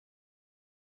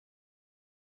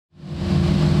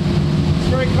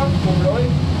comfortable, really.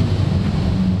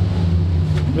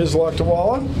 Ms.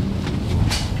 Lakdawalla,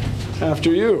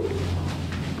 after you.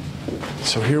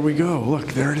 So here we go. Look,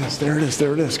 there it is, there it is,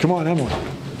 there it is. Come on, Emily.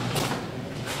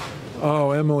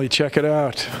 Oh, Emily, check it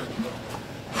out.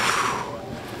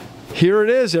 Here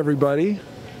it is, everybody.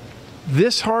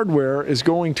 This hardware is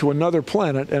going to another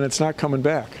planet, and it's not coming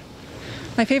back.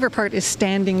 My favorite part is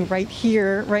standing right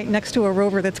here, right next to a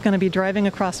rover that's going to be driving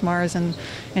across Mars in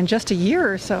just a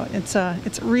year or so.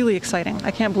 It's really exciting.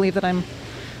 I can't believe that I'm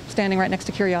standing right next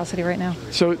to Curiosity right now.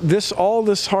 So all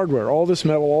this hardware, all this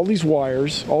metal, all these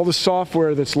wires, all the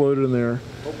software that's loaded in there,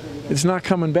 it's not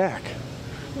coming back.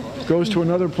 It goes to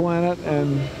another planet,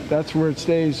 and that's where it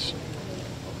stays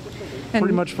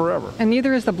pretty much forever. And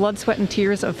neither is the blood, sweat, and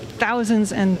tears of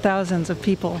thousands and thousands of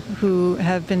people who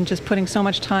have been just putting so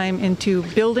much time into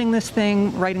building this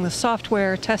thing, writing the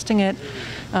software, testing it,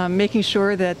 making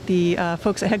sure that the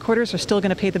folks at headquarters are still going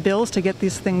to pay the bills to get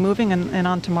this thing moving and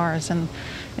on to Mars. And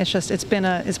it's been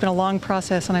a long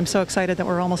process, and I'm so excited that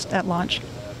we're almost at launch.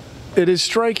 It is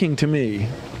striking to me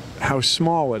how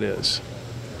small it is,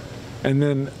 and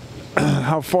then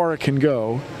how far it can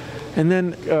go. And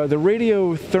then the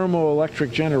radio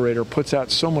thermoelectric generator puts out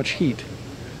so much heat.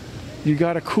 You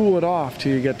got to cool it off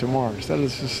till you get to Mars. That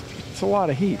is just, it's a lot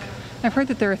of heat. I've heard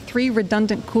that there are 3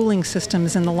 redundant cooling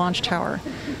systems in the launch tower,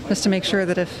 just to make sure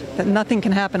that that nothing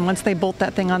can happen once they bolt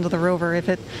that thing onto the rover. If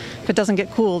it doesn't get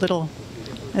cooled, it'll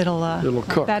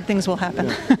cook. Bad things will happen.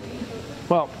 Yeah.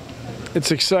 Well,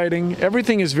 it's exciting.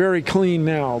 Everything is very clean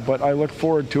now, but I look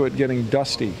forward to it getting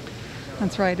dusty.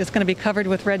 That's right. It's going to be covered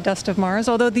with red dust of Mars,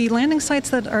 although the landing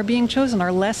sites that are being chosen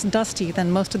are less dusty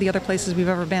than most of the other places we've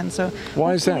ever been. So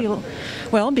why is that?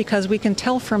 Well, because we can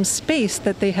tell from space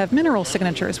that they have mineral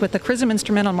signatures. With the XRISM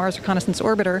instrument on Mars Reconnaissance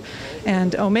Orbiter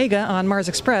and Omega on Mars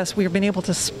Express, we've been able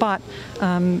to spot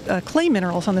clay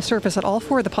minerals on the surface at all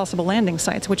 4 of the possible landing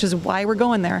sites, which is why we're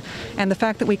going there. And the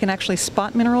fact that we can actually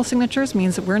spot mineral signatures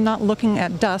means that we're not looking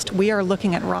at dust, we are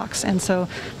looking at rocks. And so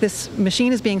this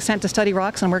machine is being sent to study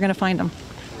rocks, and we're going to find them.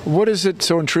 What is it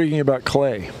so intriguing about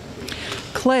clay?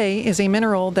 Clay is a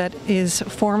mineral that is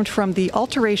formed from the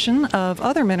alteration of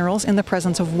other minerals in the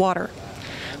presence of water.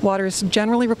 Water is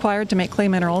generally required to make clay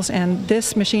minerals, and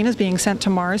this machine is being sent to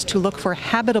Mars to look for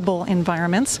habitable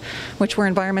environments, which were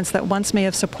environments that once may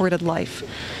have supported life.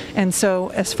 And so,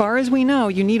 as far as we know,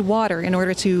 you need water in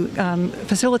order to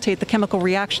facilitate the chemical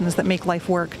reactions that make life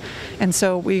work. And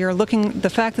so we are looking, the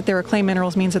fact that there are clay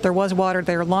minerals means that there was water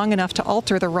there long enough to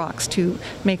alter the rocks to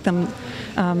make them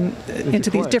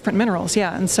into these different minerals.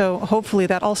 Yeah, and so hopefully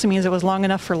that also means it was long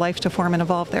enough for life to form and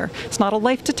evolve there. It's not a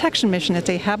life detection mission, it's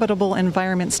a habitable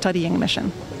environment studying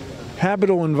mission.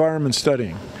 Habitable environment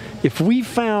studying. If we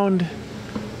found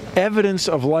evidence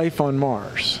of life on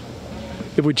Mars,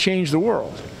 it would change the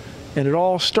world. And it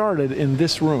all started in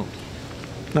this room.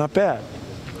 Not bad.